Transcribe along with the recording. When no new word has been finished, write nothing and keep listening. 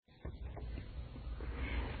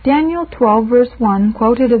Daniel 12 verse 1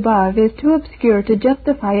 quoted above is too obscure to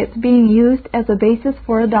justify its being used as a basis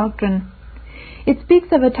for a doctrine. It speaks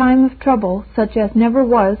of a time of trouble such as never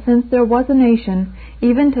was since there was a nation,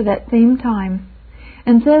 even to that same time,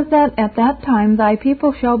 and says that at that time thy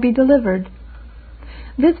people shall be delivered.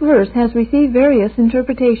 This verse has received various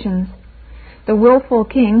interpretations. The willful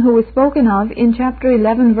king who is spoken of in chapter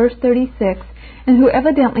 11 verse 36, and who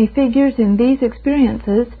evidently figures in these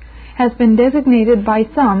experiences, has been designated by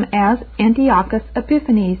some as Antiochus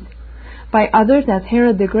Epiphanes, by others as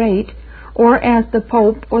Herod the Great, or as the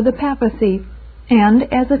Pope or the Papacy, and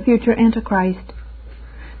as a future Antichrist.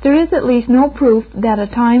 There is at least no proof that a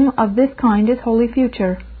time of this kind is wholly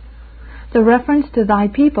future. The reference to thy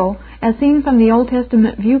people, as seen from the Old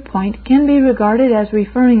Testament viewpoint, can be regarded as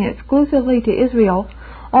referring exclusively to Israel,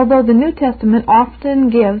 although the New Testament often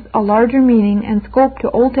gives a larger meaning and scope to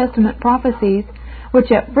Old Testament prophecies, which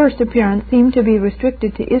at first appearance seem to be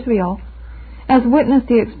restricted to Israel, as witness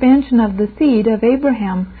the expansion of the seed of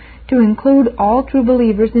Abraham to include all true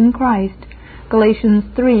believers in Christ, Galatians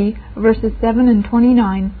 3 verses 7 and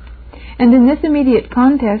 29. And in this immediate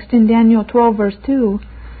context in Daniel 12 verse 2,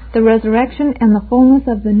 the resurrection and the fullness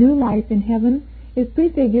of the new life in heaven is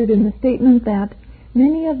prefigured in the statement that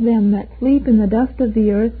many of them that sleep in the dust of the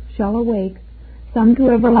earth shall awake, some to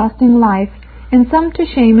everlasting life, and some to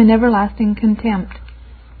shame and everlasting contempt.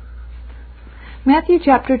 Matthew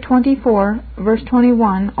chapter 24, verse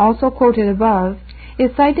 21, also quoted above, is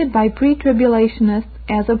cited by pre-tribulationists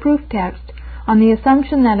as a proof text, on the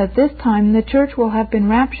assumption that at this time the church will have been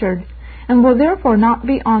raptured, and will therefore not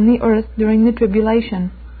be on the earth during the tribulation.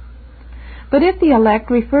 But if the elect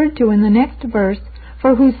referred to in the next verse,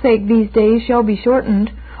 for whose sake these days shall be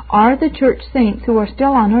shortened, are the church saints who are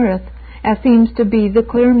still on earth, as seems to be the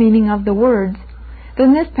clear meaning of the words,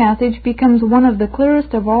 then this passage becomes one of the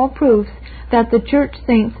clearest of all proofs that the church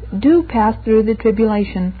saints do pass through the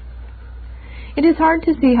tribulation. It is hard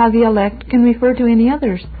to see how the elect can refer to any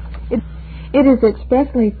others. It is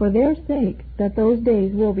expressly for their sake that those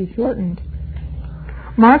days will be shortened.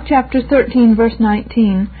 Mark chapter 13 verse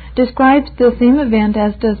 19 describes the same event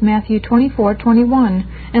as does Matthew 24:21,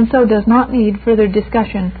 and so does not need further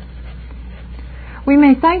discussion. We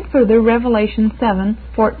may cite further Revelation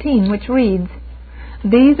 7:14, which reads,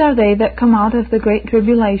 "These are they that come out of the great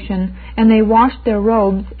tribulation, and they washed their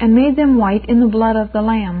robes, and made them white in the blood of the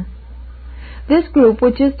Lamb." This group,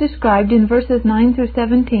 which is described in verses 9 through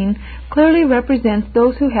 17, clearly represents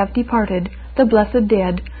those who have departed, the blessed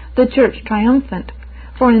dead, the church triumphant.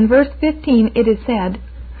 For in verse 15 it is said,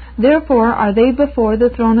 "Therefore are they before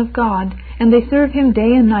the throne of God, and they serve him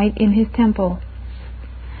day and night in his temple."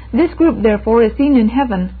 This group, therefore, is seen in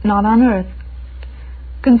heaven, not on earth.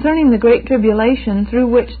 Concerning the great tribulation through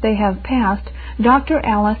which they have passed, Dr.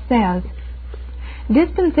 Alice says,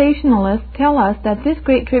 "Dispensationalists tell us that this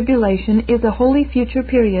great tribulation is a wholly future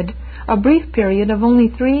period, a brief period of only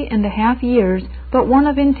 3.5 years, but one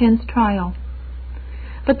of intense trial."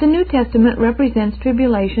 But the New Testament represents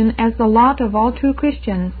tribulation as the lot of all true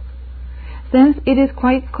Christians. Since it is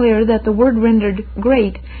quite clear that the word rendered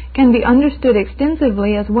great can be understood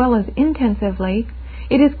extensively as well as intensively,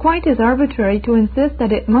 it is quite as arbitrary to insist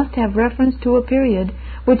that it must have reference to a period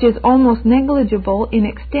which is almost negligible in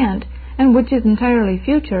extent and which is entirely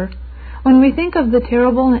future, when we think of the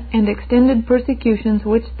terrible and extended persecutions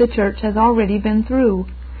which the church has already been through,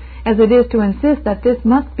 as it is to insist that this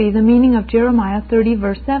must be the meaning of Jeremiah 30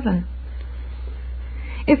 verse 7.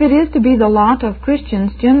 If it is to be the lot of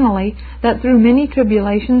Christians generally that through many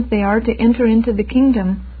tribulations they are to enter into the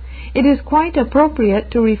kingdom, it is quite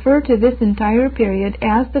appropriate to refer to this entire period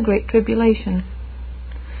as the Great Tribulation.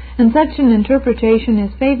 And such an interpretation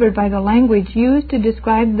is favored by the language used to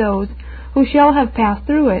describe those who shall have passed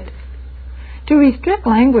through it. To restrict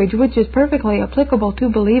language which is perfectly applicable to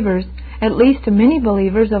believers, at least to many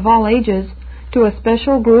believers of all ages, to a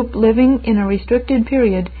special group living in a restricted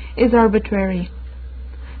period, is arbitrary.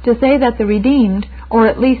 To say that the redeemed, or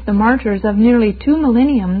at least the martyrs of nearly 2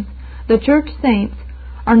 millenniums, the church saints,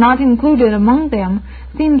 are not included among them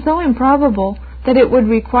seems so improbable that it would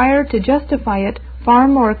require to justify it far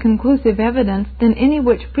more conclusive evidence than any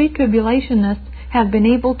which pre-tribulationists have been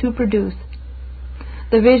able to produce.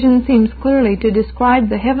 The vision seems clearly to describe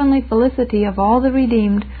the heavenly felicity of all the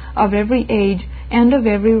redeemed of every age and of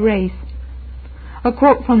every race. A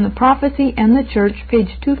quote from the Prophecy and the Church,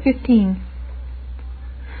 page 215.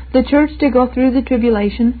 The church to go through the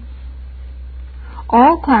tribulation.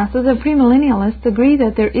 All classes of premillennialists agree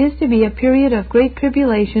that there is to be a period of great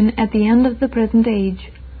tribulation at the end of the present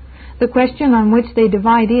age. The question on which they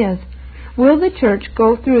divide is, will the church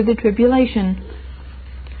go through the tribulation?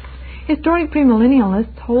 Historic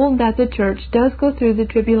premillennialists hold that the church does go through the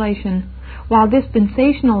tribulation, while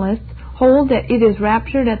dispensationalists hold that it is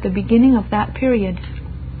raptured at the beginning of that period.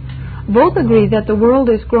 Both agree that the world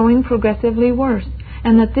is growing progressively worse,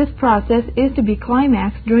 and that this process is to be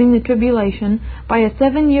climaxed during the tribulation by a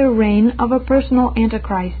 7-year reign of a personal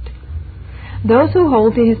Antichrist. Those who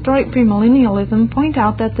hold to historic premillennialism point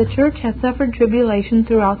out that the church has suffered tribulation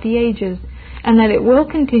throughout the ages, and that it will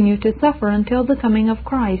continue to suffer until the coming of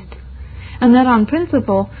Christ, and that on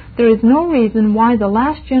principle there is no reason why the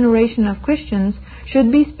last generation of Christians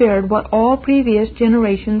should be spared what all previous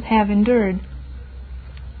generations have endured.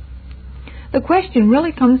 The question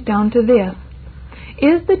really comes down to this: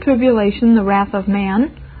 is the tribulation the wrath of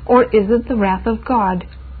man, or is it the wrath of God?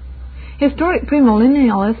 Historic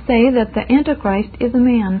premillennialists say that the Antichrist is a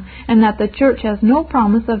man, and that the church has no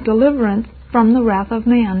promise of deliverance from the wrath of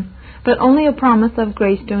man, but only a promise of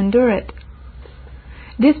grace to endure it.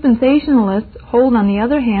 Dispensationalists hold, on the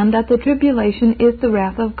other hand, that the tribulation is the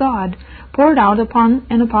wrath of God, poured out upon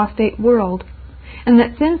an apostate world, and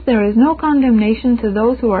that since there is no condemnation to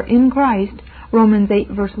those who are in Christ, Romans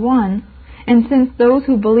 8 verse 1, and since those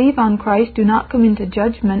who believe on Christ do not come into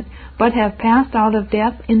judgment, but have passed out of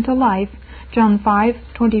death into life, John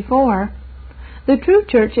 5:24, the true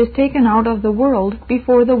church is taken out of the world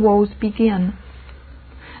before the woes begin.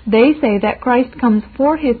 They say that Christ comes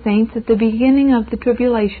for His saints at the beginning of the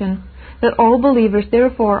tribulation, that all believers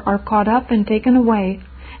therefore are caught up and taken away,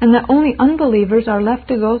 and that only unbelievers are left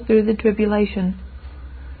to go through the tribulation.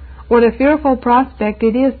 What a fearful prospect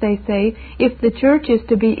it is, they say, if the church is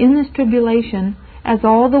to be in this tribulation, as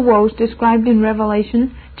all the woes described in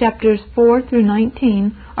Revelation chapters 4 through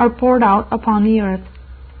 19 are poured out upon the earth.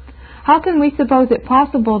 How can we suppose it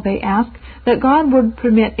possible, they ask, that God would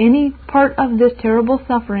permit any part of this terrible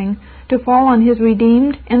suffering to fall on His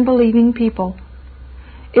redeemed and believing people?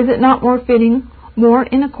 Is it not more fitting, more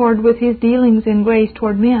in accord with His dealings in grace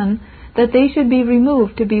toward men, that they should be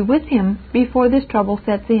removed to be with Him before this trouble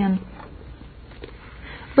sets in?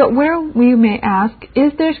 But where, we may ask,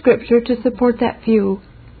 is there Scripture to support that view?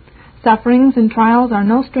 Sufferings and trials are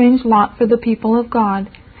no strange lot for the people of God.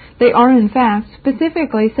 They are, in fact,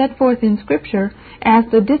 specifically set forth in Scripture as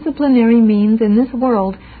the disciplinary means in this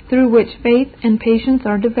world through which faith and patience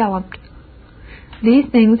are developed. These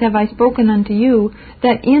things have I spoken unto you,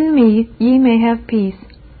 that in me ye may have peace.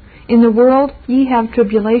 In the world ye have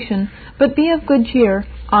tribulation, but be of good cheer,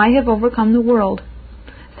 I have overcome the world,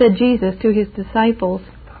 said Jesus to His disciples.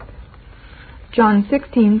 John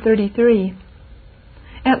 16:33.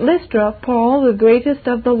 At Lystra, Paul, the greatest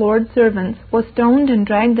of the Lord's servants, was stoned and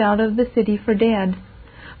dragged out of the city for dead.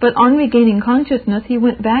 But on regaining consciousness, he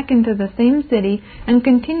went back into the same city and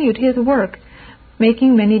continued his work,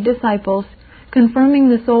 making many disciples, confirming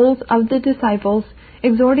the souls of the disciples,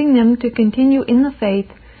 exhorting them to continue in the faith,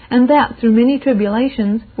 and that through many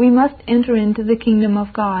tribulations we must enter into the kingdom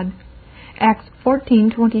of God. Acts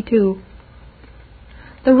 14:22.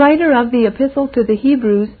 The writer of the Epistle to the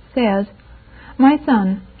Hebrews says, My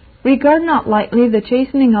son, regard not lightly the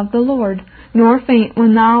chastening of the Lord, nor faint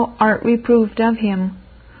when thou art reproved of Him.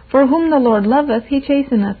 For whom the Lord loveth He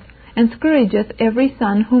chasteneth, and scourgeth every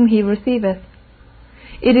son whom He receiveth.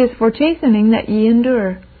 It is for chastening that ye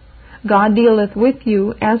endure. God dealeth with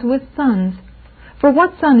you as with sons. For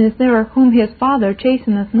what son is there whom his father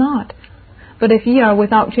chasteneth not? But if ye are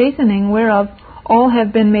without chastening, whereof all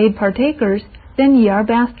have been made partakers, then ye are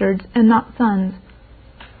bastards, and not sons.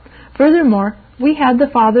 Furthermore, we had the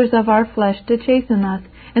fathers of our flesh to chasten us,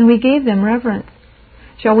 and we gave them reverence.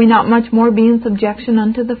 Shall we not much more be in subjection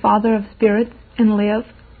unto the Father of spirits, and live?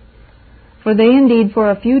 For they indeed for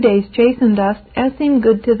a few days chastened us, as seemed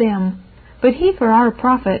good to them, but He for our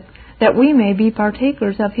profit, that we may be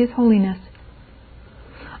partakers of His holiness.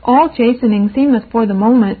 All chastening seemeth for the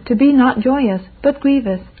moment to be not joyous, but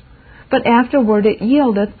grievous. But afterward it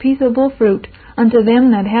yieldeth peaceable fruit unto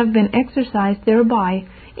them that have been exercised thereby,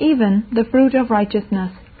 even the fruit of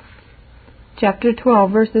righteousness. Chapter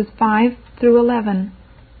 12, verses 5 through 11.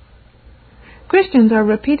 Christians are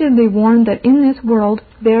repeatedly warned that in this world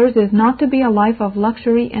theirs is not to be a life of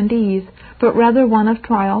luxury and ease, but rather one of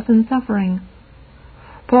trials and suffering.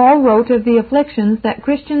 Paul wrote of the afflictions that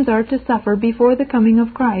Christians are to suffer before the coming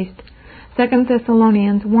of Christ, 2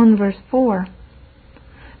 Thessalonians 1 verse 4.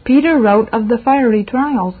 Peter wrote of the fiery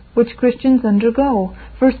trials which Christians undergo,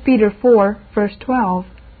 1 Peter 4 verse 12.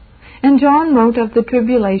 And John wrote of the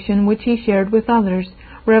tribulation which he shared with others,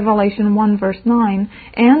 Revelation 1 verse 9,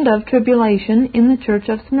 and of tribulation in the church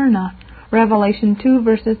of Smyrna, Revelation 2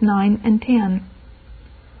 verses 9 and 10.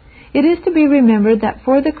 It is to be remembered that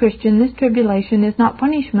for the Christian this tribulation is not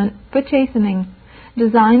punishment, but chastening,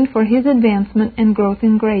 designed for His advancement and growth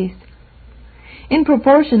in grace. In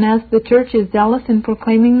proportion as the Church is zealous in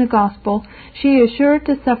proclaiming the gospel, she is sure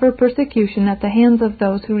to suffer persecution at the hands of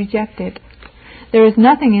those who reject it. There is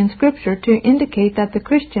nothing in Scripture to indicate that the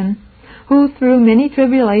Christian, who through many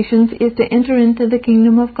tribulations is to enter into the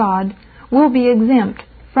kingdom of God, will be exempt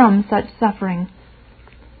from such suffering.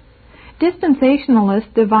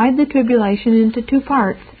 Dispensationalists divide the tribulation into two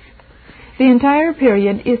parts. The entire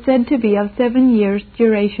period is said to be of 7 years'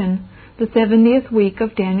 duration, the 70th week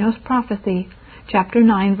of Daniel's prophecy, chapter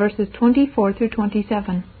 9, verses 24 through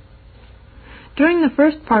 27. During the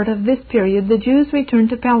first part of this period, the Jews return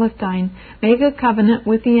to Palestine, make a covenant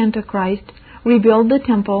with the Antichrist, rebuild the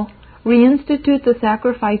temple, reinstitute the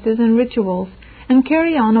sacrifices and rituals, and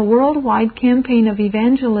carry on a worldwide campaign of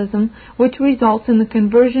evangelism which results in the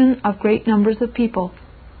conversion of great numbers of people.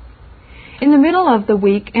 In the middle of the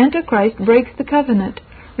week, Antichrist breaks the covenant,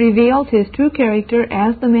 reveals his true character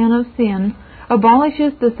as the man of sin,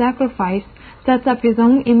 abolishes the sacrifice, sets up his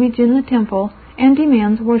own image in the temple, and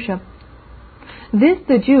demands worship. This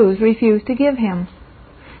the Jews refuse to give him.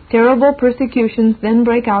 Terrible persecutions then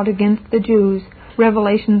break out against the Jews,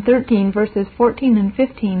 Revelation 13, verses 14 and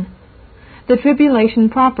 15. The tribulation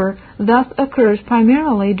proper thus occurs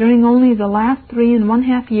primarily during only the last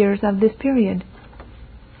 3½ years of this period.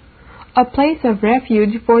 A place of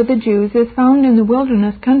refuge for the Jews is found in the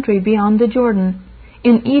wilderness country beyond the Jordan,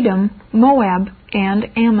 in Edom, Moab,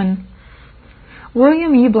 and Ammon.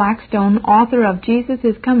 William E. Blackstone, author of Jesus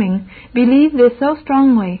is Coming, believed this so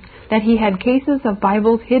strongly that he had cases of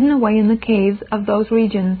Bibles hidden away in the caves of those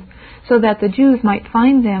regions, so that the Jews might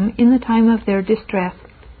find them in the time of their distress.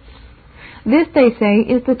 This, they say,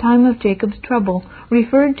 is the time of Jacob's trouble,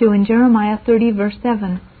 referred to in Jeremiah 30, verse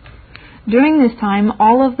 7. During this time,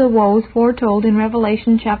 all of the woes foretold in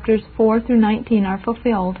Revelation chapters 4 through 19 are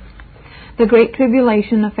fulfilled. The Great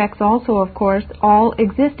Tribulation affects also, of course, all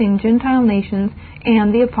existing Gentile nations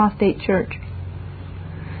and the apostate church.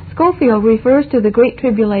 Schofield refers to the Great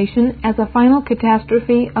Tribulation as a final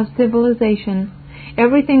catastrophe of civilization,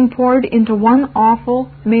 everything poured into one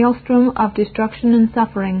awful maelstrom of destruction and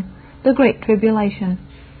suffering, the Great Tribulation.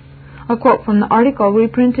 A quote from the article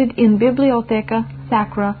reprinted in Bibliotheca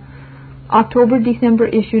Sacra, October-December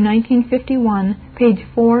issue 1951, page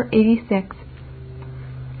 486.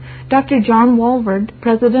 Dr. John Walvoord,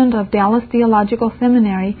 president of Dallas Theological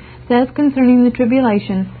Seminary, says concerning the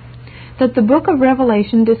tribulation that the book of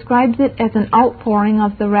Revelation describes it as an outpouring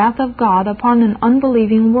of the wrath of God upon an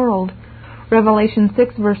unbelieving world, Revelation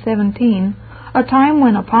 6, verse 17, a time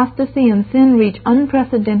when apostasy and sin reach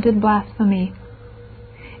unprecedented blasphemy.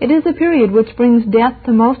 It is a period which brings death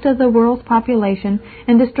to most of the world's population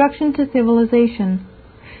and destruction to civilization.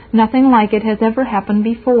 Nothing like it has ever happened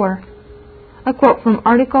before. A quote from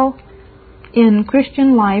article in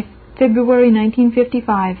Christian Life, February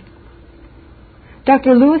 1955.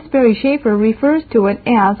 Dr. Louis Berry Schaeffer refers to it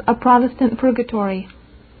as a Protestant purgatory.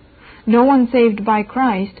 No one saved by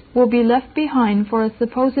Christ will be left behind for a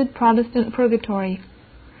supposed Protestant purgatory.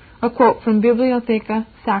 A quote from Bibliotheca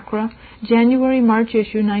Sacra, January-March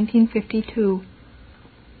issue 1952.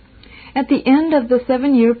 At the end of the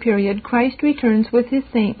 7-year period, Christ returns with His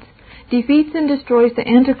saints, defeats and destroys the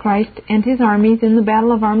Antichrist and his armies in the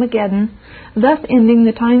Battle of Armageddon, thus ending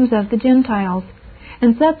the times of the Gentiles,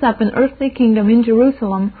 and sets up an earthly kingdom in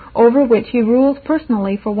Jerusalem over which He rules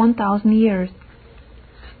personally for 1,000 years.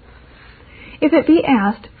 If it be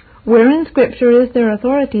asked, where in Scripture is there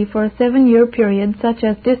authority for a 7-year period such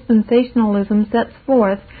as dispensationalism sets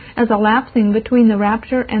forth as elapsing between the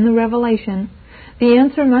rapture and the revelation, the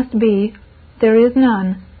answer must be, there is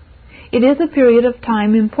none. It is a period of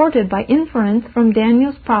time imported by inference from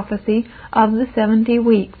Daniel's prophecy of the 70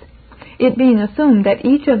 weeks, it being assumed that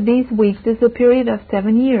each of these weeks is a period of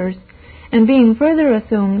 7 years, and being further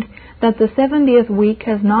assumed that the 70th week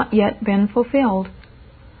has not yet been fulfilled.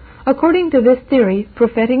 According to this theory,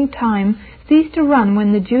 prophetic time ceased to run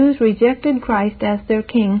when the Jews rejected Christ as their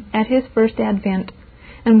king at His first advent,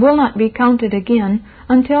 and will not be counted again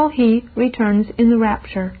until He returns in the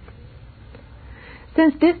rapture.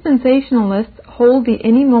 Since dispensationalists hold the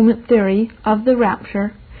any-moment theory of the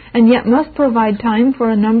rapture, and yet must provide time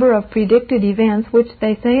for a number of predicted events which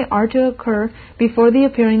they say are to occur before the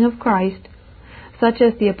appearing of Christ, such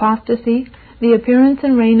as the apostasy, the appearance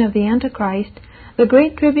and reign of the Antichrist, the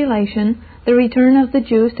Great Tribulation, the return of the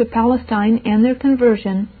Jews to Palestine and their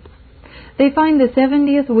conversion, they find the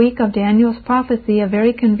 70th week of Daniel's prophecy a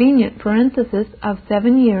very convenient parenthesis of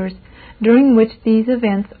 7 years, during which these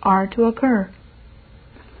events are to occur.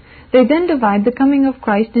 They then divide the coming of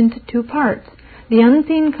Christ into two parts, the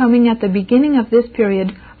unseen coming at the beginning of this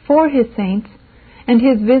period for His saints, and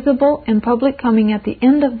His visible and public coming at the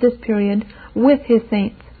end of this period with His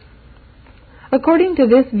saints. According to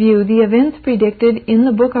this view, the events predicted in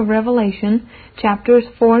the book of Revelation, chapters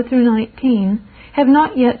 4 through 19, have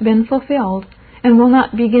not yet been fulfilled, and will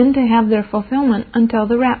not begin to have their fulfillment until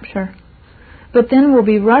the rapture, but then will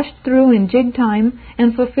be rushed through in jig time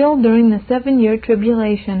and fulfilled during the 7-year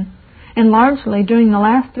tribulation, and largely during the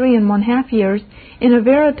last 3½ years in a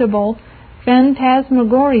veritable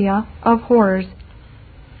phantasmagoria of horrors.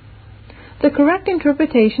 The correct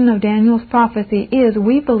interpretation of Daniel's prophecy is,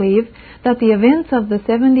 we believe, that the events of the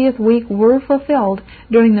 70th week were fulfilled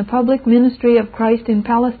during the public ministry of Christ in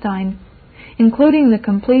Palestine, including the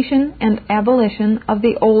completion and abolition of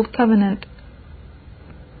the Old Covenant.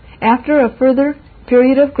 After a further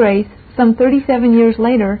period of grace, some 37 years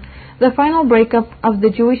later, the final breakup of the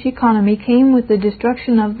Jewish economy came with the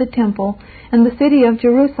destruction of the Temple and the city of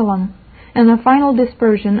Jerusalem, and the final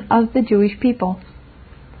dispersion of the Jewish people.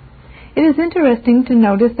 It is interesting to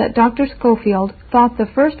notice that Dr. Scofield thought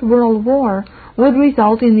the First World War would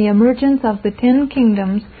result in the emergence of the 10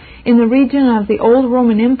 kingdoms in the region of the old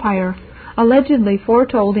Roman Empire, allegedly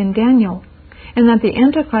foretold in Daniel, and that the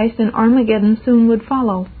Antichrist and Armageddon soon would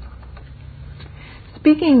follow.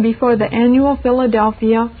 Speaking before the annual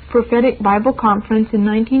Philadelphia Prophetic Bible Conference in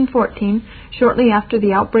 1914, shortly after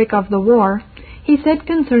the outbreak of the war, he said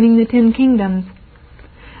concerning the 10 kingdoms,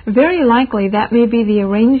 "Very likely that may be the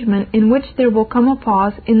arrangement in which there will come a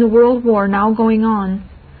pause in the world war now going on.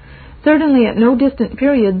 Certainly at no distant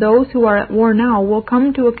period those who are at war now will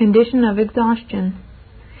come to a condition of exhaustion.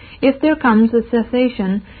 If there comes a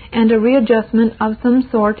cessation and a readjustment of some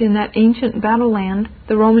sort in that ancient battle land,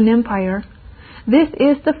 the Roman Empire, this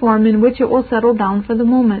is the form in which it will settle down for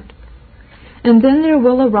the moment. And then there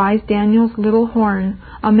will arise Daniel's little horn,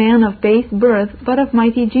 a man of base birth but of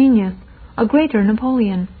mighty genius, a greater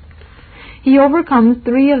Napoleon. He overcomes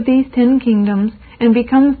 3 of these 10 kingdoms and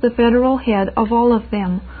becomes the federal head of all of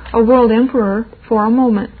them, a world emperor for a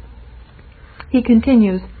moment." He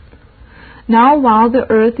continues, "Now while the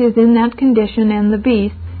earth is in that condition and the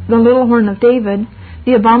beast, the little horn of David,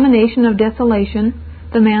 the abomination of desolation,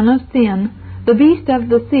 the man of sin, the beast of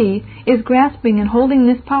the sea, is grasping and holding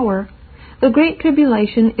this power, the great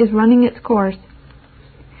tribulation is running its course.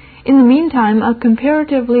 In the meantime, a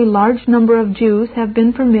comparatively large number of Jews have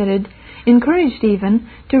been permitted, encouraged even,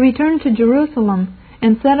 to return to Jerusalem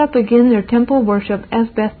and set up again their temple worship as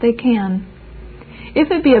best they can.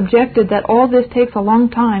 If it be objected that all this takes a long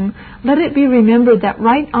time, let it be remembered that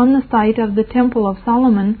right on the site of the Temple of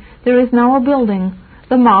Solomon there is now a building,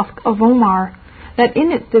 the Mosque of Omar, that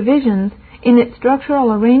in its divisions, in its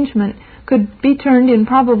structural arrangement, could be turned in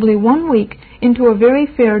probably 1 week into a very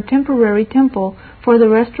fair temporary temple for the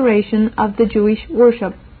restoration of the Jewish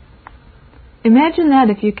worship. Imagine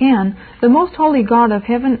that if you can, the most holy God of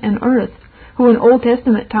heaven and earth, who in Old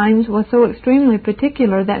Testament times was so extremely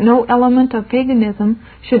particular that no element of paganism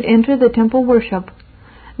should enter the temple worship,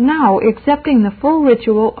 now accepting the full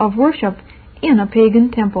ritual of worship in a pagan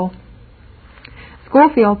temple."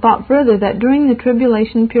 Scofield thought further that during the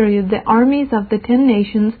tribulation period the armies of the 10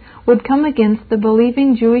 nations would come against the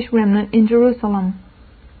believing Jewish remnant in Jerusalem,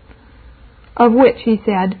 of which, he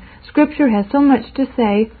said, Scripture has so much to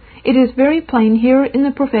say, it is very plain here in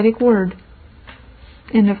the prophetic word.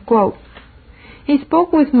 End of quote. He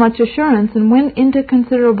spoke with much assurance and went into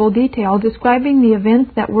considerable detail describing the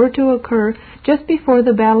events that were to occur just before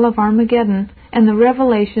the Battle of Armageddon and the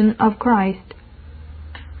revelation of Christ.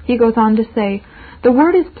 He goes on to say, "The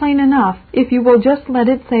word is plain enough if you will just let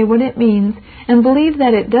it say what it means and believe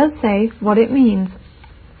that it does say what it means."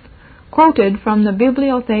 Quoted from the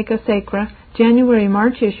Bibliotheca Sacra,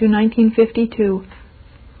 January-March issue 1952.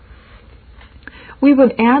 We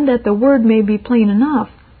would add that the word may be plain enough,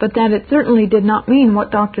 but that it certainly did not mean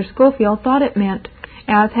what Dr. Scofield thought it meant,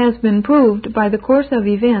 as has been proved by the course of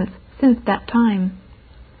events since that time.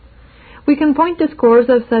 We can point to scores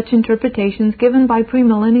of such interpretations given by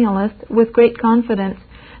premillennialists with great confidence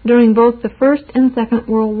during both the First and Second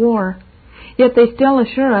World War, yet they still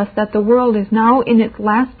assure us that the world is now in its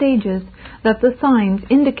last stages, that the signs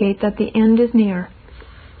indicate that the end is near.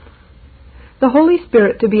 The Holy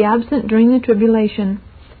Spirit to be absent during the tribulation.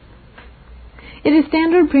 It is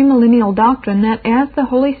standard premillennial doctrine that as the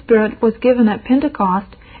Holy Spirit was given at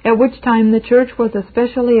Pentecost, at which time the church was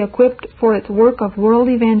especially equipped for its work of world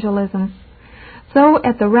evangelism, so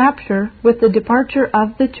at the rapture, with the departure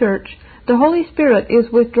of the church, the Holy Spirit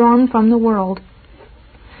is withdrawn from the world.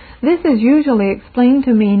 This is usually explained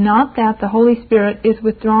to mean not that the Holy Spirit is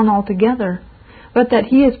withdrawn altogether, but that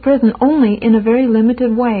He is present only in a very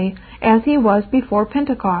limited way, as He was before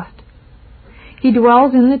Pentecost. He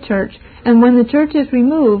dwells in the church, and when the church is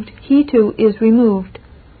removed, he too is removed.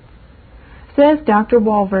 Says Dr.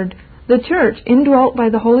 Walvoord, the church, indwelt by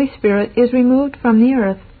the Holy Spirit, is removed from the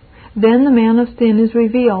earth. Then the man of sin is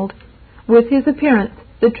revealed. With his appearance,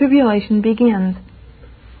 the tribulation begins.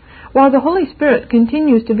 While the Holy Spirit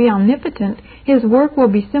continues to be omnipotent, his work will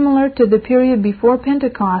be similar to the period before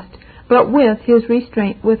Pentecost, but with his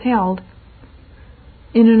restraint withheld.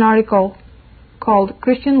 In an article called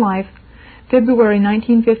Christian Life, February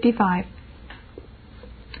 1955.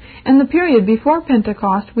 And the period before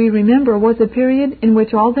Pentecost, we remember, was a period in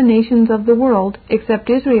which all the nations of the world, except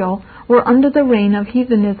Israel, were under the reign of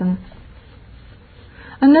heathenism.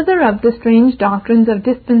 Another of the strange doctrines of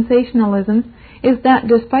dispensationalism is that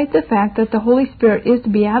despite the fact that the Holy Spirit is to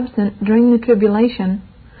be absent during the tribulation,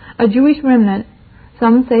 a Jewish remnant,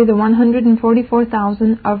 some say the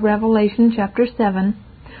 144,000 of Revelation chapter 7,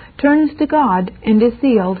 turns to God and is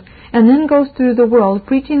sealed, and then goes through the world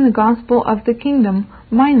preaching the gospel of the kingdom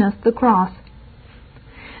minus the cross.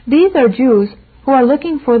 These are Jews who are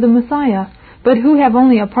looking for the Messiah, but who have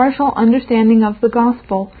only a partial understanding of the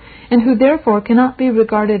gospel, and who therefore cannot be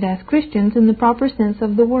regarded as Christians in the proper sense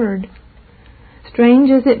of the word. Strange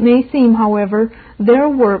as it may seem, however, their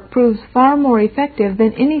work proves far more effective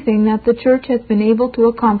than anything that the church has been able to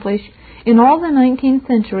accomplish in all the 19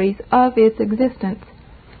 centuries of its existence.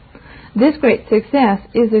 This great success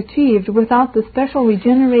is achieved without the special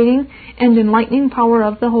regenerating and enlightening power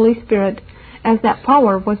of the Holy Spirit, as that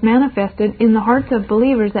power was manifested in the hearts of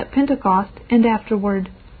believers at Pentecost and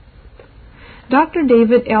afterward. Dr.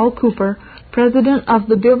 David L. Cooper, president of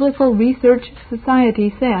the Biblical Research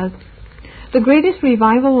Society, says, "The greatest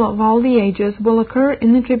revival of all the ages will occur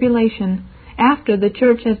in the tribulation, after the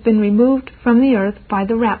church has been removed from the earth by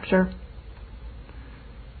the rapture."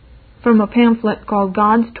 From a pamphlet called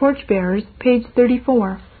God's Torchbearers, page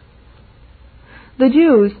 34. The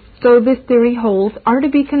Jews, so this theory holds, are to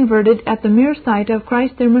be converted at the mere sight of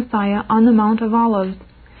Christ their Messiah on the Mount of Olives,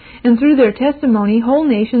 and through their testimony whole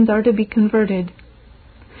nations are to be converted.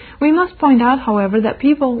 We must point out, however, that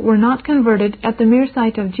people were not converted at the mere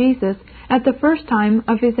sight of Jesus at the first time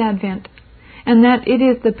of his advent, and that it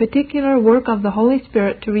is the particular work of the Holy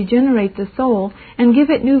Spirit to regenerate the soul and give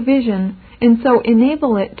it new vision, and so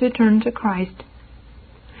enable it to turn to Christ.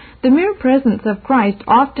 The mere presence of Christ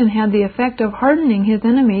often had the effect of hardening his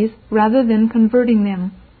enemies rather than converting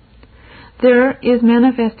them. There is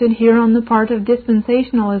manifested here on the part of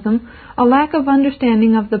dispensationalism a lack of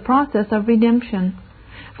understanding of the process of redemption.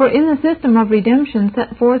 For in the system of redemption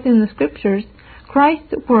set forth in the Scriptures,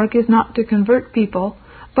 Christ's work is not to convert people,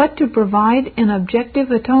 but to provide an objective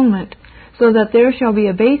atonement, so that there shall be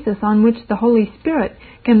a basis on which the Holy Spirit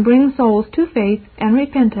can bring souls to faith and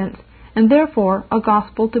repentance, and therefore a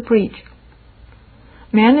gospel to preach.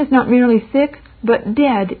 Man is not merely sick, but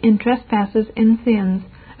dead in trespasses and sins,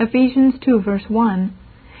 Ephesians 2 verse 1,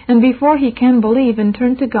 and before he can believe and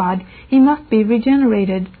turn to God, he must be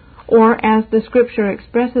regenerated, or as the Scripture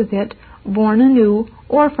expresses it, born anew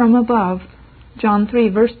or from above, John 3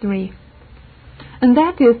 verse 3. And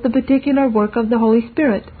that is the particular work of the Holy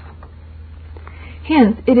Spirit.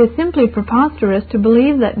 Hence, it is simply preposterous to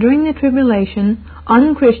believe that during the tribulation,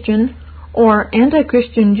 unchristian or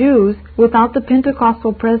anti-Christian Jews, without the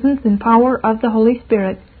Pentecostal presence and power of the Holy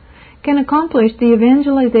Spirit, can accomplish the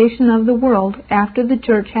evangelization of the world after the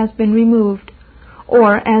church has been removed,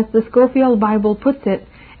 or, as the Scofield Bible puts it,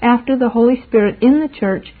 after the Holy Spirit in the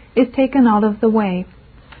church is taken out of the way.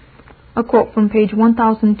 A quote from page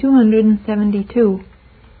 1272.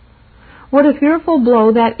 What a fearful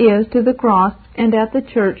blow that is to the cross and at the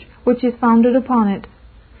church which is founded upon it.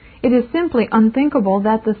 It is simply unthinkable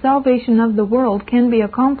that the salvation of the world can be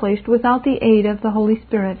accomplished without the aid of the Holy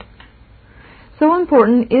Spirit. So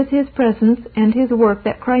important is his presence and his work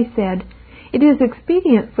that Christ said, "It is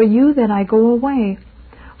expedient for you that I go away.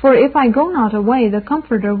 For if I go not away, the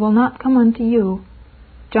Comforter will not come unto you."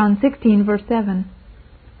 John 16, verse 7.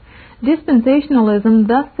 Dispensationalism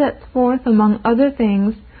thus sets forth, among other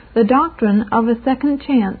things, the doctrine of a second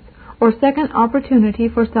chance, or second opportunity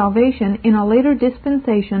for salvation in a later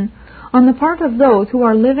dispensation on the part of those who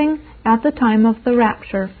are living at the time of the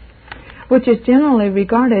rapture, which is generally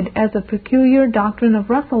regarded as a peculiar doctrine of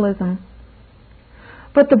Russellism.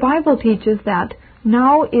 But the Bible teaches that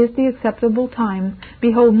now is the acceptable time.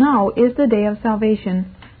 Behold, now is the day of salvation.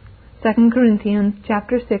 2 Corinthians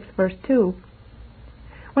chapter 6, verse 2.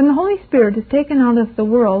 When the Holy Spirit is taken out of the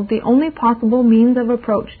world, the only possible means of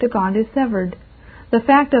approach to God is severed. The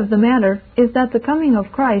fact of the matter is that the coming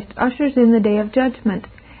of Christ ushers in the day of judgment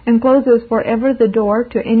and closes forever the door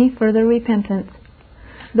to any further repentance.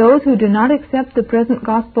 Those who do not accept the present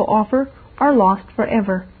gospel offer are lost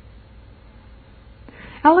forever.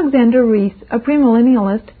 Alexander Rees, a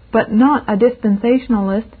premillennialist, but not a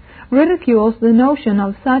dispensationalist, ridicules the notion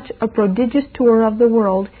of such a prodigious tour of the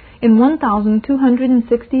world in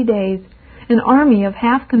 1,260 days, an army of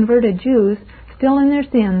half-converted Jews still in their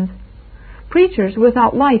sins. Preachers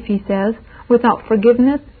without life, he says, without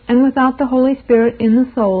forgiveness, and without the Holy Spirit in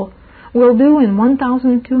the soul, will do in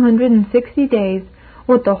 1,260 days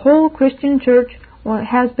what the whole Christian church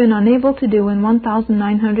has been unable to do in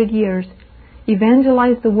 1,900 years: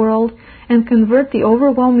 evangelize the world and convert the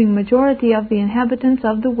overwhelming majority of the inhabitants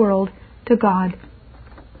of the world to God.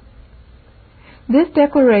 This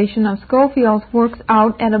declaration of Scofield's works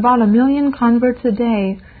out at about 1 million converts a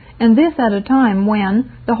day, and this at a time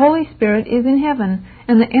when the Holy Spirit is in heaven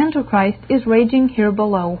and the Antichrist is raging here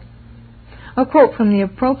below. A quote from The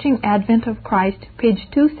Approaching Advent of Christ, page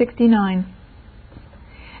 269.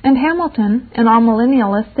 And Hamilton, an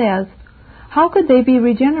amillennialist, says, how could they be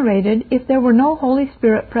regenerated if there were no Holy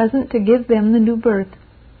Spirit present to give them the new birth?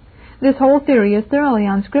 This whole theory is thoroughly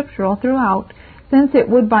unscriptural throughout, since it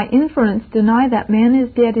would by inference deny that man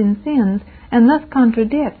is dead in sins and thus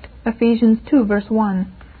contradict Ephesians 2 verse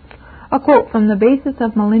 1. A quote from The Basis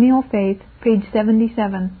of Millennial Faith, page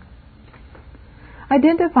 77.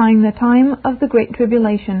 Identifying the time of the Great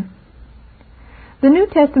Tribulation. The New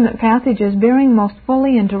Testament passages bearing most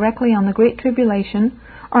fully and directly on the Great Tribulation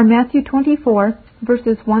are Matthew 24,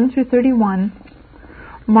 verses 1 through 31,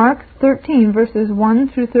 Mark 13, verses 1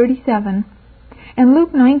 through 37, and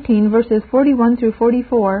Luke 19, verses 41 through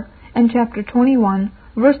 44, and chapter 21,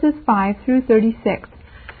 verses 5 through 36.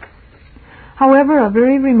 However, a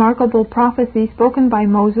very remarkable prophecy spoken by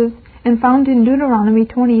Moses and found in Deuteronomy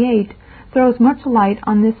 28 throws much light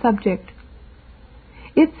on this subject.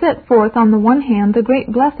 It set forth on the one hand the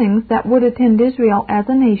great blessings that would attend Israel as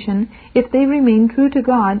a nation if they remained true to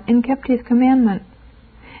God and kept His commandment,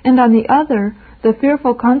 and on the other the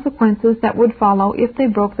fearful consequences that would follow if they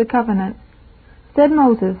broke the covenant. Said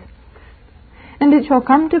Moses, And it shall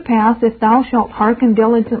come to pass, if thou shalt hearken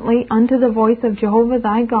diligently unto the voice of Jehovah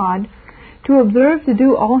thy God, to observe to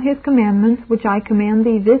do all His commandments which I command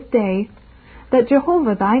thee this day, that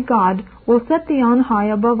Jehovah thy God will set thee on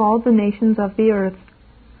high above all the nations of the earth.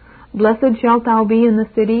 Blessed shalt thou be in the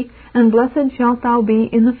city, and blessed shalt thou be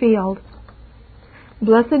in the field.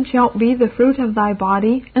 Blessed shalt be the fruit of thy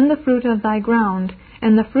body, and the fruit of thy ground,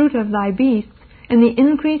 and the fruit of thy beasts, and the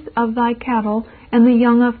increase of thy cattle, and the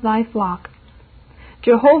young of thy flock.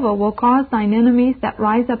 Jehovah will cause thine enemies that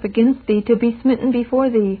rise up against thee to be smitten before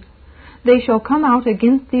thee. They shall come out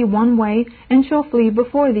against thee one way, and shall flee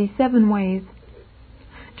before thee 7 ways.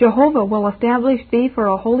 Jehovah will establish thee for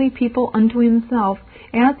a holy people unto Himself,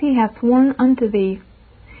 as He hath sworn unto thee,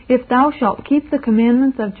 if thou shalt keep the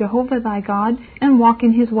commandments of Jehovah thy God, and walk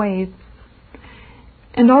in His ways.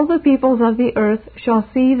 And all the peoples of the earth shall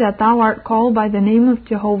see that thou art called by the name of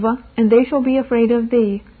Jehovah, and they shall be afraid of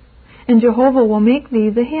thee. And Jehovah will make thee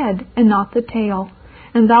the head, and not the tail,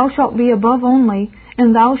 and thou shalt be above only,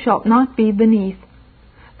 and thou shalt not be beneath.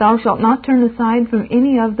 Thou shalt not turn aside from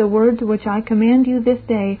any of the words which I command you this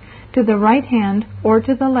day, to the right hand or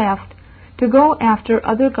to the left, to go after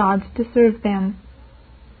other gods to serve them.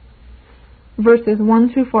 Verses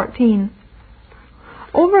 1 through 14.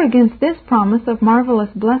 Over against this promise of marvelous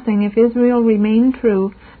blessing if Israel remained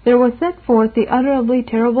true, there was set forth the utterly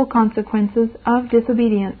terrible consequences of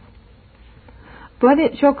disobedience. But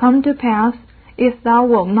it shall come to pass, if thou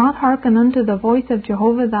wilt not hearken unto the voice of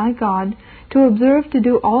Jehovah thy God, to observe to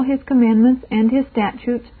do all His commandments and His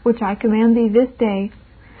statutes, which I command thee this day,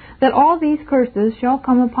 that all these curses shall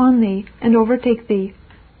come upon thee, and overtake thee.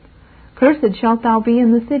 Cursed shalt thou be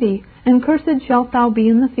in the city, and cursed shalt thou be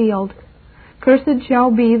in the field. Cursed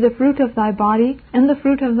shall be the fruit of thy body, and the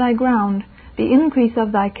fruit of thy ground, the increase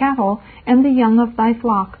of thy cattle, and the young of thy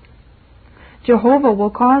flock. Jehovah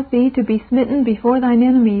will cause thee to be smitten before thine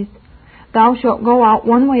enemies. Thou shalt go out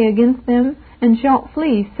one way against them, and shalt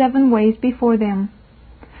flee 7 ways before them.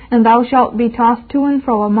 And thou shalt be tossed to and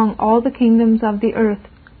fro among all the kingdoms of the earth.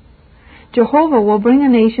 Jehovah will bring a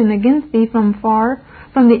nation against thee from far,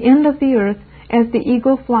 from the end of the earth, as the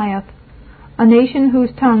eagle flieth, a nation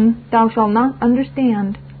whose tongue thou shalt not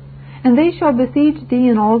understand. And they shall besiege thee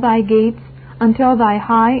in all thy gates, until thy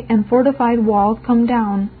high and fortified walls come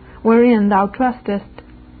down, wherein thou trustest.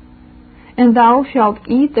 And thou shalt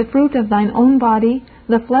eat the fruit of thine own body,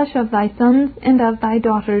 the flesh of thy sons and of thy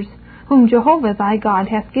daughters, whom Jehovah thy God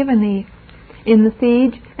hath given thee, in the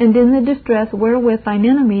siege and in the distress wherewith thine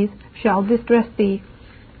enemies shall distress thee.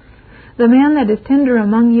 The man that is tender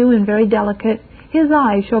among you and very delicate, his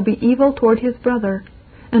eye shall be evil toward his brother,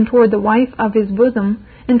 and toward the wife of his bosom,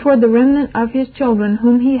 and toward the remnant of his children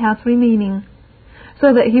whom he hath remaining.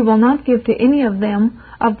 so that he will not give to any of them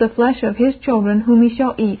of the flesh of his children whom he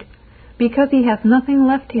shall eat, because he hath nothing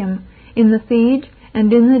left him, in the siege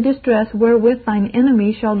and in the distress wherewith thine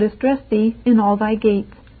enemy shall distress thee in all thy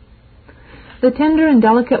gates. The tender and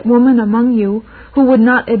delicate woman among you, who would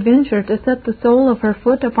not adventure to set the sole of her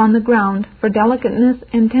foot upon the ground for delicateness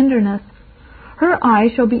and tenderness, her eye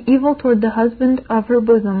shall be evil toward the husband of her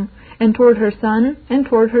bosom, and toward her son, and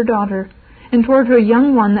toward her daughter, and toward her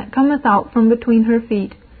young one that cometh out from between her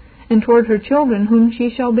feet, and toward her children whom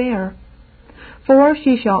she shall bear. For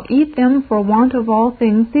she shall eat them for want of all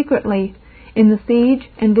things secretly, in the siege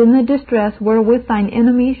and in the distress wherewith thine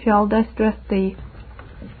enemy shall distress thee.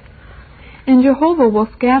 And Jehovah will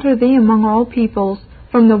scatter thee among all peoples,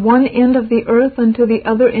 from the one end of the earth unto the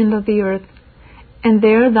other end of the earth. And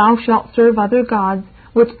there thou shalt serve other gods,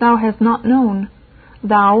 which thou hast not known,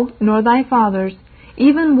 thou nor thy fathers,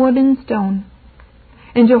 even wood and stone.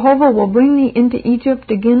 And Jehovah will bring thee into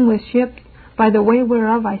Egypt again with ships, by the way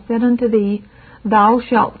whereof I said unto thee, thou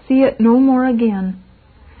shalt see it no more again.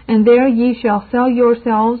 And there ye shall sell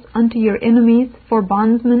yourselves unto your enemies for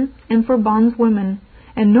bondsmen and for bondswomen,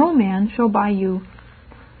 and no man shall buy you.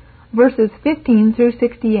 Verses 15 through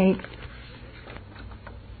 68.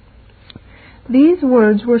 These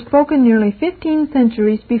words were spoken nearly 15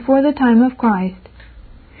 centuries before the time of Christ.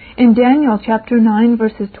 In Daniel chapter 9,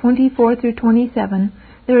 verses 24 through 27,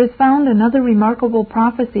 there is found another remarkable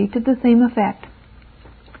prophecy to the same effect.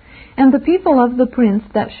 And the people of the prince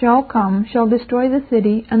that shall come shall destroy the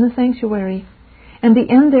city and the sanctuary, and the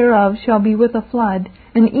end thereof shall be with a flood,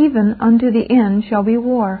 and even unto the end shall be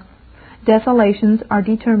war. Desolations are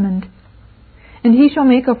determined. And he shall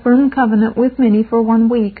make a firm covenant with many for 1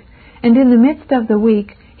 week, and in the midst of the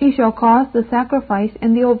week he shall cause the sacrifice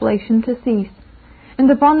and the oblation to cease. And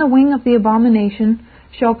upon the wing of the abomination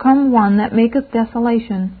shall come one that maketh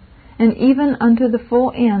desolation, and even unto the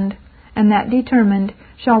full end, and that determined,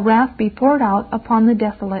 shall wrath be poured out upon the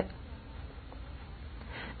desolate.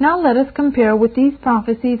 Now let us compare with these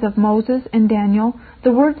prophecies of Moses and Daniel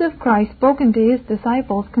the words of Christ spoken to his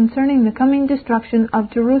disciples concerning the coming destruction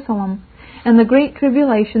of Jerusalem, and the great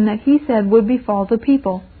tribulation that he said would befall the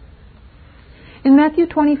people. In Matthew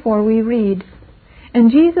 24 we read,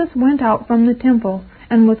 And Jesus went out from the temple,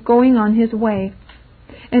 and was going on his way.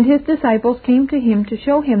 And his disciples came to him to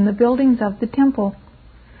show him the buildings of the temple.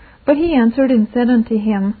 But he answered and said unto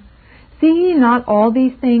him, See ye not all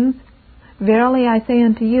these things? Verily I say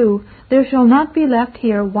unto you, there shall not be left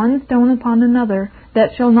here one stone upon another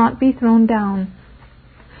that shall not be thrown down.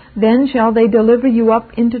 Then shall they deliver you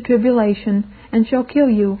up into tribulation, and shall kill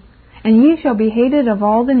you, and ye shall be hated of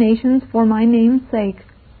all the nations for my name's sake.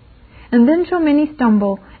 And then shall many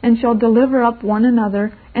stumble, and shall deliver up one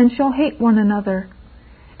another, and shall hate one another.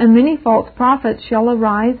 And many false prophets shall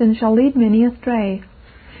arise, and shall lead many astray.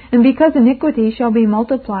 And because iniquity shall be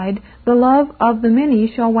multiplied, the love of the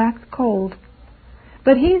many shall wax cold.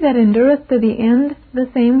 But he that endureth to the end, the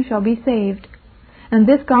same shall be saved. And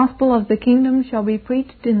this gospel of the kingdom shall be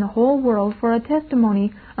preached in the whole world for a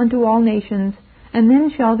testimony unto all nations, and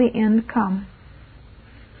then shall the end come.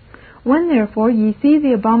 When therefore ye see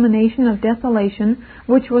the abomination of desolation,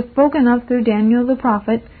 which was spoken of through Daniel the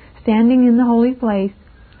prophet, standing in the holy place,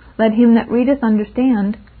 let him that readeth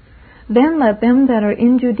understand. Then let them that are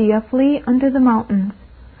in Judea flee unto the mountains.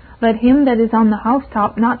 Let him that is on the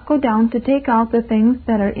housetop not go down to take out the things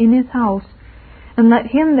that are in his house. And let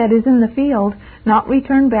him that is in the field not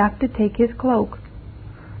return back to take his cloak.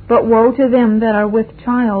 But woe to them that are with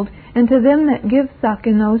child, and to them that give suck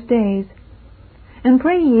in those days. And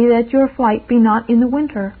pray ye that your flight be not in the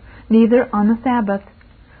winter, neither on the Sabbath.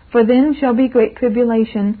 For then shall be great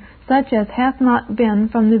tribulation, such as hath not been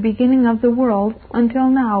from the beginning of the world until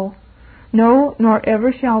now. No, nor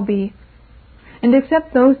ever shall be. And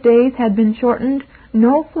except those days had been shortened,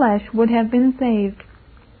 no flesh would have been saved.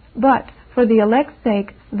 But for the elect's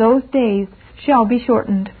sake, those days shall be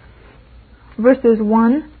shortened. Verses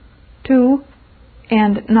 1, 2,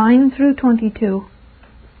 and 9 through 22.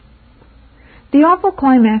 The awful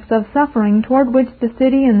climax of suffering toward which the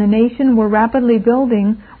city and the nation were rapidly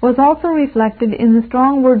building was also reflected in the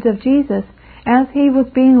strong words of Jesus as he was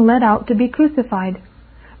being led out to be crucified,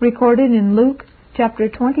 recorded in Luke chapter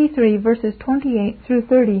 23, verses 28 through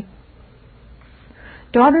 30.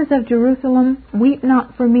 Daughters of Jerusalem, weep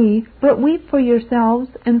not for me, but weep for yourselves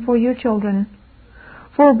and for your children.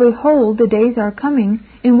 For behold, the days are coming,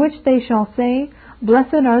 in which they shall say,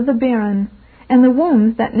 Blessed are the barren, and the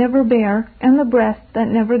wombs that never bare, and the breasts that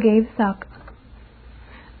never gave suck.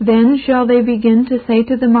 Then shall they begin to say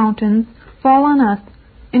to the mountains, Fall on us,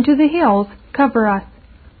 and to the hills, cover us.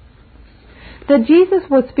 That Jesus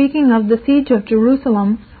was speaking of the siege of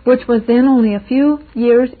Jerusalem, which was then only a few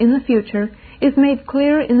years in the future, is made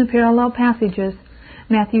clear in the parallel passages,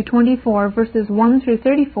 Matthew 24, verses 1 through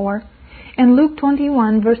 34, and Luke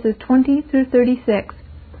 21, verses 20 through 36.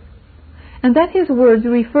 And that his words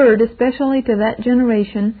referred especially to that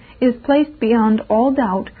generation is placed beyond all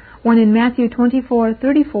doubt when in Matthew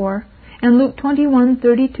 24:34 and Luke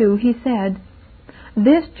 21:32 he said,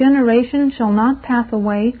 "This generation shall not pass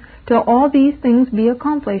away till all these things be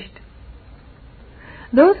accomplished."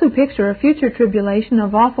 Those who picture a future tribulation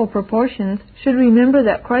of awful proportions should remember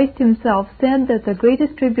that Christ himself said that the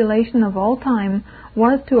greatest tribulation of all time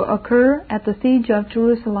was to occur at the siege of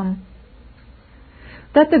Jerusalem.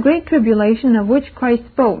 That the great tribulation of which Christ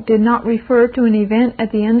spoke did not refer to an event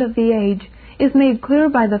at the end of the age is made clear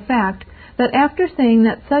by the fact that after saying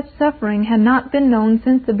that such suffering had not been known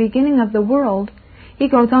since the beginning of the world, he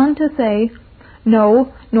goes on to say, "No,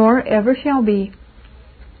 nor ever shall be."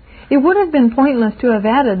 It would have been pointless to have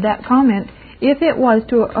added that comment if it was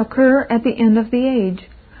to occur at the end of the age,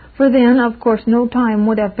 for then, of course, no time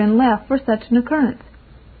would have been left for such an occurrence.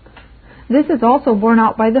 This is also borne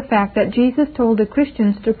out by the fact that Jesus told the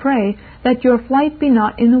Christians to pray that your flight be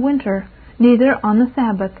not in the winter, neither on the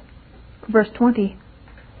Sabbath. Verse 20.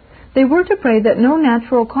 They were to pray that no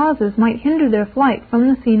natural causes might hinder their flight from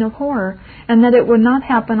the scene of horror, and that it would not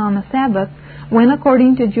happen on the Sabbath, when,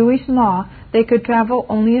 according to Jewish law, they could travel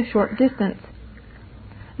only a short distance.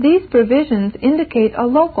 These provisions indicate a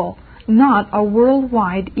local, not a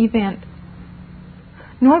worldwide event.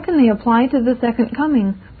 Nor can they apply to the second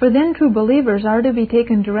coming, for then true believers are to be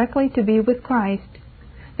taken directly to be with Christ.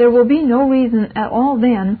 There will be no reason at all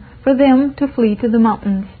then for them to flee to the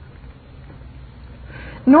mountains.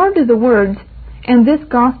 Nor do the words, "And this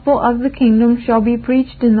gospel of the kingdom shall be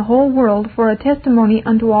preached in the whole world for a testimony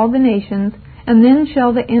unto all the nations, and then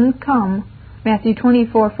shall the end come," Matthew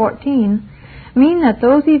 24:14, mean that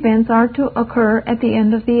those events are to occur at the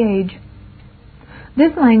end of the age.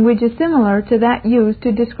 This language is similar to that used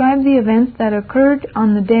to describe the events that occurred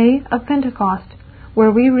on the day of Pentecost,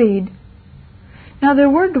 where we read, "Now there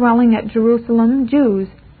were dwelling at Jerusalem Jews,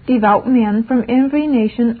 devout men from every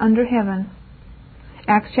nation under heaven."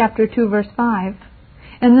 Acts chapter 2, verse 5.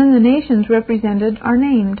 And then the nations represented are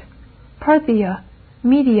named: Parthia,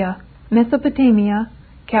 Media, Mesopotamia,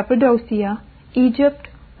 Cappadocia, Egypt,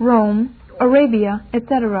 Rome, Arabia,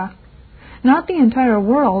 etc. Not the entire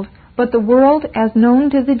world, but the world as known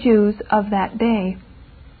to the Jews of that day.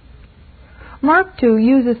 Mark, too,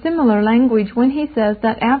 uses similar language when he says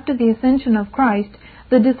that after the ascension of Christ,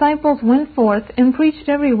 the disciples went forth and preached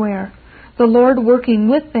everywhere, the Lord working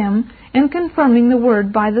with them and confirming the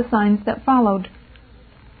word by the signs that followed.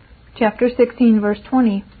 Chapter 16, verse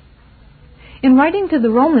 20. In writing to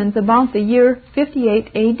the Romans about the year 58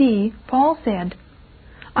 A.D., Paul said,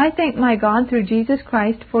 "I thank my God through Jesus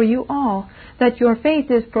Christ for you all, that your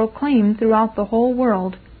faith is proclaimed throughout the whole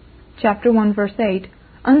world." Chapter 1, verse 8.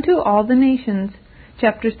 Unto all the nations.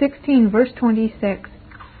 Chapter 16, verse 26.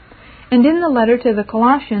 And in the letter to the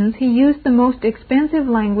Colossians, he used the most expansive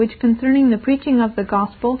language concerning the preaching of the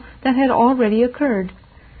gospel that had already occurred.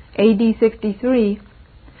 A.D. 63.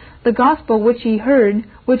 The gospel which ye heard,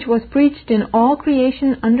 which was preached in all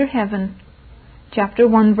creation under heaven. Chapter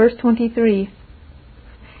 1, verse 23.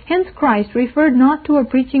 Hence Christ referred not to a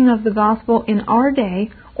preaching of the gospel in our day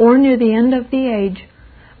or near the end of the age,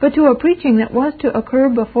 but to a preaching that was to occur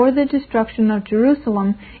before the destruction of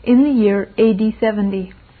Jerusalem in the year A.D.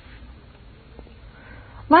 70.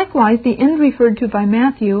 Likewise, the end referred to by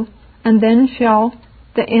Matthew, "And then shall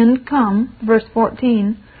the end come," verse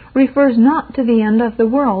 14, refers not to the end of the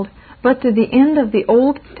world, but to the end of the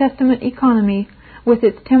Old Testament economy, with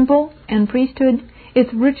its temple and priesthood,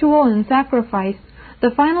 its ritual and sacrifice,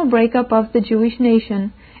 the final breakup of the Jewish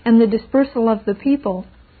nation, and the dispersal of the people,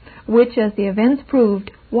 which, as the events proved,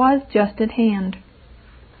 was just at hand.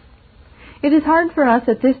 It is hard for us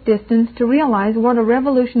at this distance to realize what a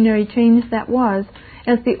revolutionary change that was,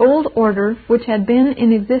 as the old order, which had been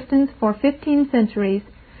in existence for 15 centuries,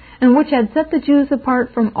 and which had set the Jews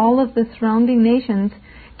apart from all of the surrounding nations,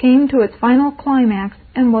 came to its final climax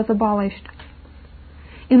and was abolished.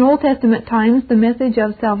 In Old Testament times, the message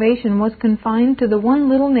of salvation was confined to the one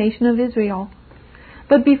little nation of Israel.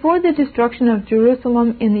 But before the destruction of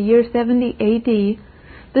Jerusalem in the year 70 A.D.,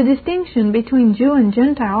 the distinction between Jew and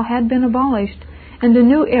Gentile had been abolished, and a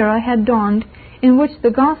new era had dawned in which the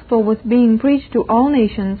gospel was being preached to all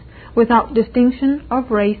nations without distinction of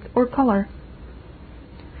race or color.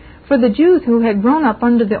 For the Jews who had grown up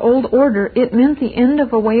under the old order, it meant the end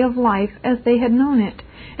of a way of life as they had known it,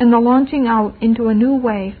 and the launching out into a new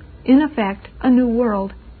way, in effect, a new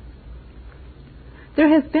world. There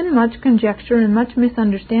has been much conjecture and much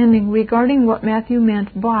misunderstanding regarding what Matthew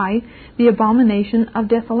meant by the abomination of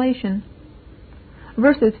desolation.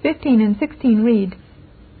 Verses 15 and 16 read,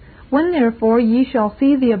 "When therefore ye shall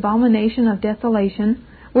see the abomination of desolation,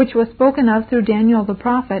 which was spoken of through Daniel the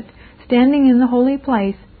prophet, standing in the holy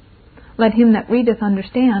place, let him that readeth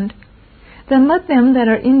understand, then let them that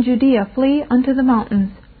are in Judea flee unto the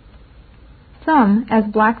mountains." Some, as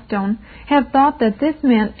Blackstone, have thought that this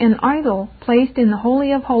meant an idol placed in the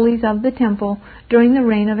Holy of Holies of the temple during the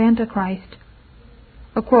reign of Antichrist.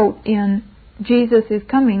 A quote in Jesus is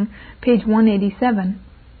Coming, page 187.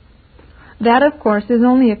 That, of course, is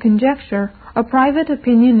only a conjecture, a private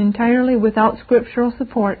opinion entirely without scriptural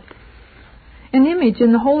support. An image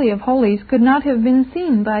in the Holy of Holies could not have been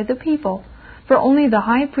seen by the people, for only the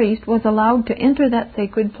high priest was allowed to enter that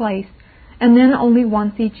sacred place, and then only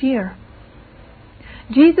once each year.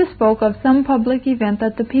 Jesus spoke of some public event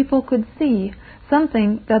that the people could see,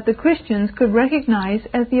 something that the Christians could recognize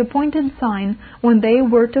as the appointed sign when they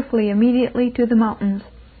were to flee immediately to the mountains.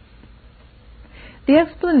 The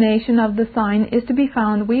explanation of the sign is to be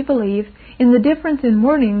found, we believe, in the difference in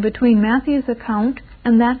wording between Matthew's account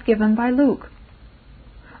and that given by Luke.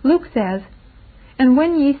 Luke says, "And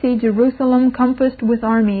when ye see Jerusalem compassed with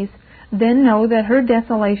armies, then know that her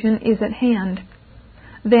desolation is at hand.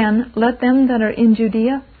 Then let them that are in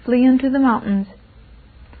Judea flee into the mountains."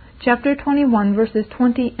 Chapter 21, verses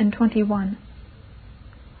 20 and 21.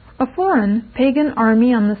 A foreign, pagan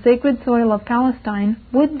army on the sacred soil of Palestine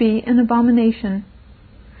would be an abomination,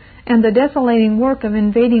 and the desolating work of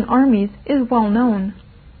invading armies is well known.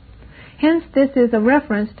 Hence this is a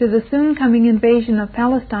reference to the soon coming invasion of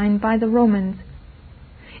Palestine by the Romans.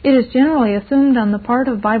 It is generally assumed on the part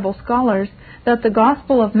of Bible scholars that the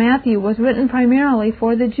Gospel of Matthew was written primarily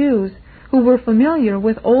for the Jews, who were familiar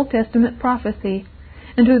with Old Testament prophecy,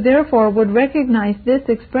 and who therefore would recognize this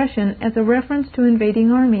expression as a reference to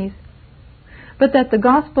invading armies, but that the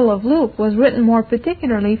Gospel of Luke was written more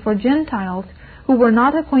particularly for Gentiles who were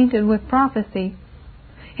not acquainted with prophecy.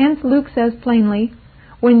 Hence Luke says plainly,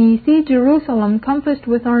 "When ye see Jerusalem compassed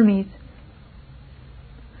with armies."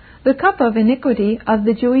 The cup of iniquity of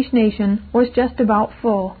the Jewish nation was just about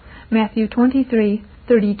full. Matthew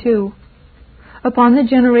 23:32. Upon the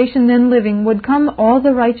generation then living would come all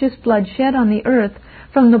the righteous blood shed on the earth,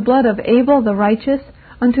 from the blood of Abel the righteous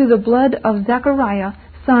unto the blood of Zechariah,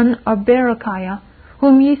 son of Berechiah,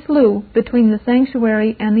 whom ye slew between the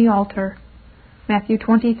sanctuary and the altar. Matthew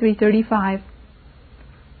 23:35.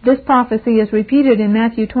 This prophecy is repeated in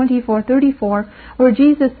Matthew 24:34, where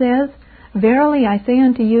Jesus says, "Verily I say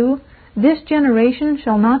unto you, this generation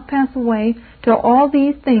shall not pass away till all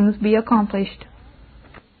these things be accomplished."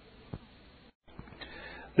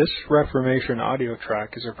 This Reformation audio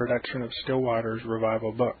track is a production of Stillwater's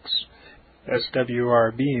Revival Books.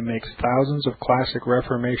 SWRB makes thousands of classic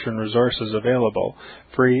Reformation resources available,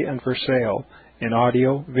 free and for sale, in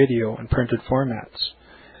audio, video, and printed formats.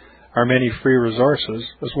 Our many free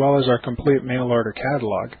resources, as well as our complete mail-order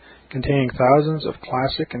catalog, containing thousands of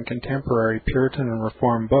classic and contemporary Puritan and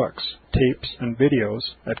Reformed books, tapes, and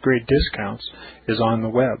videos at great discounts, is on the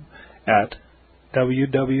web at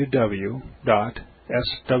www.swrb.com.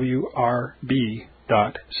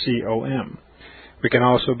 We can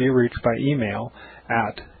also be reached by email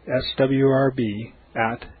at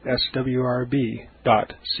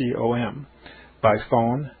swrb@swrb.com, by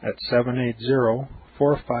phone at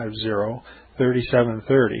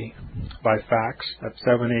 780-450-3730, by fax at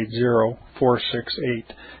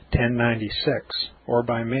 780-468-1096, or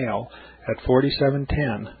by mail at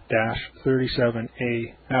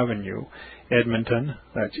 4710-37A Avenue, Edmonton,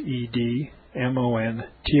 that's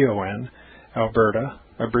Edmonton, Alberta,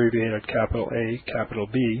 abbreviated capital A, capital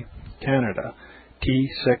B, Canada,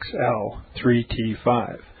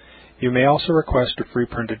 T6L3T5. You may also request a free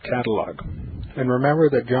printed catalog. And remember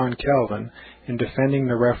that John Calvin, in defending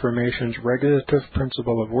the Reformation's regulative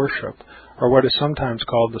principle of worship, or what is sometimes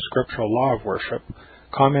called the scriptural law of worship,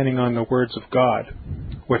 commenting on the words of God,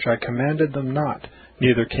 "which I commanded them not,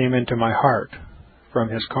 neither came into my heart," from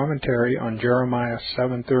his commentary on Jeremiah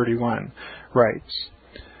 7:31, writes,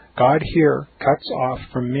 "God here cuts off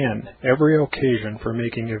from men every occasion for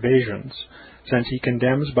making evasions, since he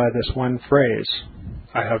condemns by this one phrase,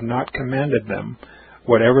 'I have not commanded them,'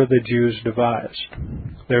 whatever the Jews devised.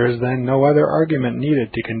 There is then no other argument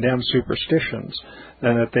needed to condemn superstitions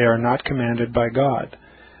than that they are not commanded by God.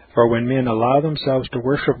 For when men allow themselves to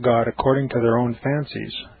worship God according to their own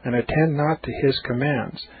fancies, and attend not to his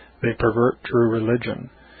commands, they pervert true religion.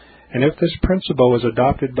 And if this principle was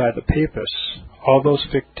adopted by the Papists, all those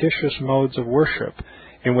fictitious modes of worship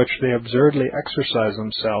in which they absurdly exercise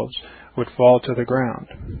themselves would fall to the ground.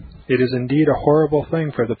 It is indeed a horrible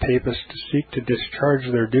thing for the papists to seek to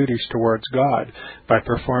discharge their duties towards God by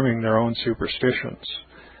performing their own superstitions.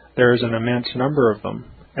 There is an immense number of them,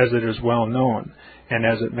 as it is well known, and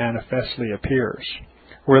as it manifestly appears.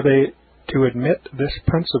 Were they to admit this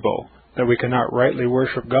principle, that we cannot rightly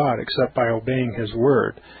worship God except by obeying His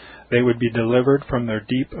word, they would be delivered from their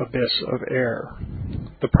deep abyss of error.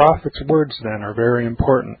 The prophet's words, then, are very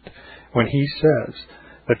important when he says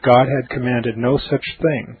that God had commanded no such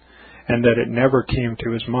thing, and that it never came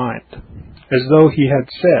to his mind, as though he had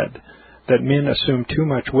said that men assume too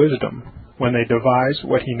much wisdom when they devise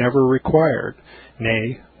what he never required,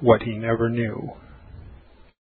 nay, what he never knew.